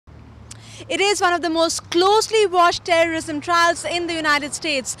It is one of the most closely watched terrorism trials in the United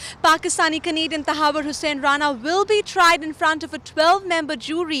States. Pakistani-Canadian Tahawwur Rana will be tried in front of a 12-member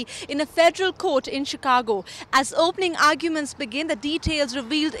jury in a federal court in Chicago. As opening arguments begin, the details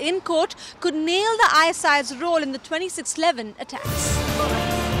revealed in court could nail the ISI's role in the 26/11 attacks.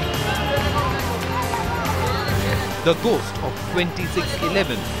 The ghost of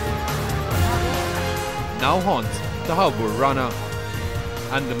 26/11 now haunts Tahawwur Rana,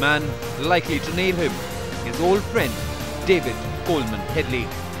 and the man likely to nail him, his old friend David Coleman Headley.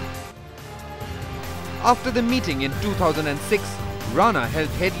 After the meeting in 2006, Rana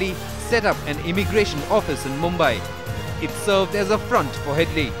helped Headley set up an immigration office in Mumbai. It served as a front for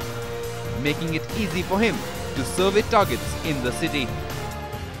Headley, making it easy for him to survey targets in the city.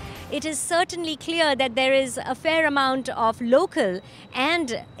 It is certainly clear that there is a fair amount of local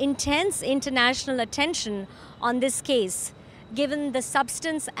and intense international attention on this case. Given the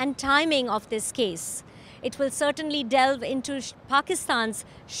substance and timing of this case, it will certainly delve into Pakistan's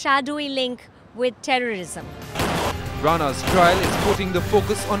shadowy link with terrorism. Rana's trial is putting the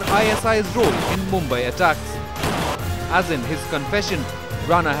focus on ISI's role in Mumbai attacks. As in his confession,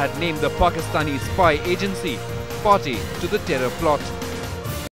 Rana had named the Pakistani spy agency party to the terror plot.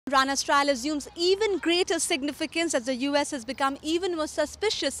 Rana's trial assumes even greater significance as the US has become even more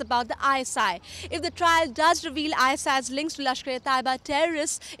suspicious about the ISI. If the trial does reveal ISI's links to lashkar-e-taiba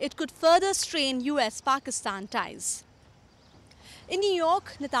terrorists, it could further strain US-Pakistan ties. In New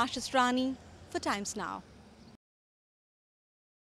York, Natasha Srani for Times Now.